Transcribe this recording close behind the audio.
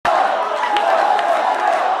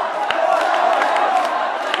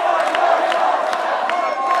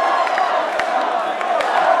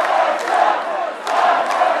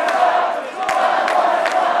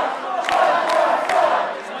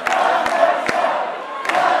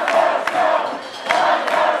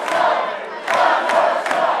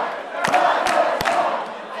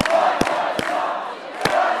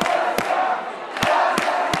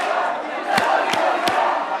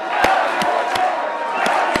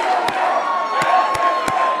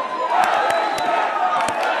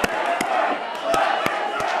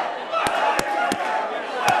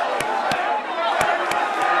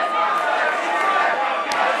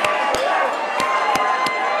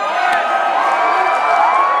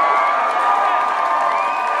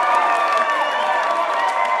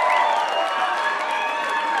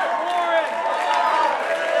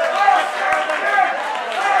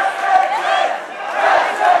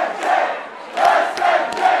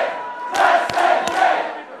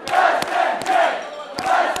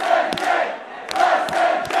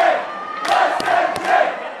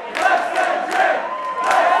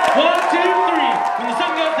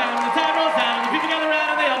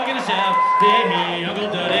to shout. Hey, hey, Uncle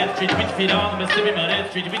Duddy, street beach feet on the Mississippi mud. It's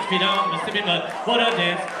street beach feet on the Mississippi mud. What a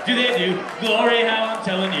dance do they do? Glory, how I'm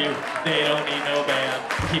telling you, they don't need no band.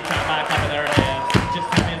 Keep time by clapping their hands. Just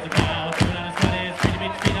tap in the crowd, doing on his money. Street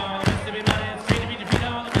beach feet on the Mississippi mud. It's street beach feet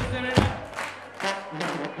on the Mississippi mud.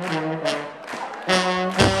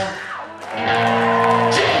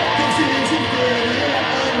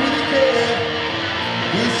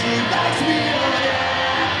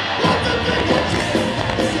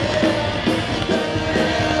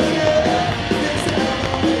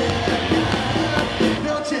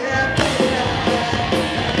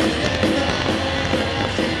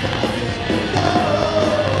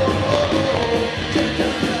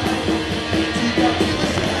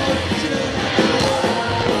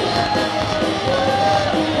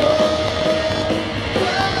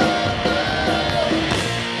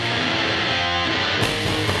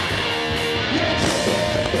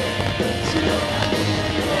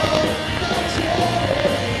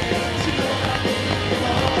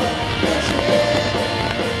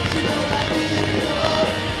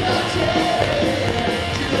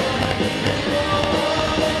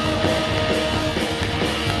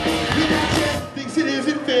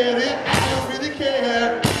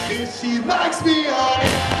 She likes me on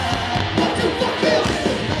it. What the fuck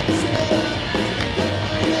is it?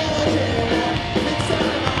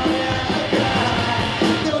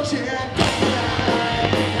 No chance.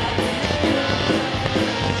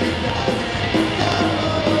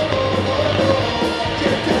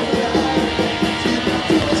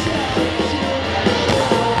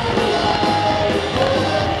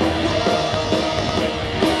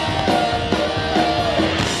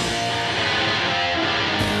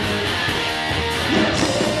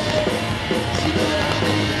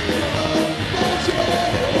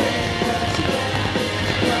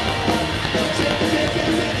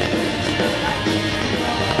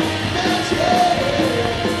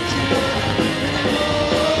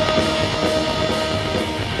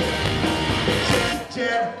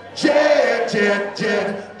 Jet, jet,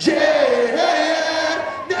 jet,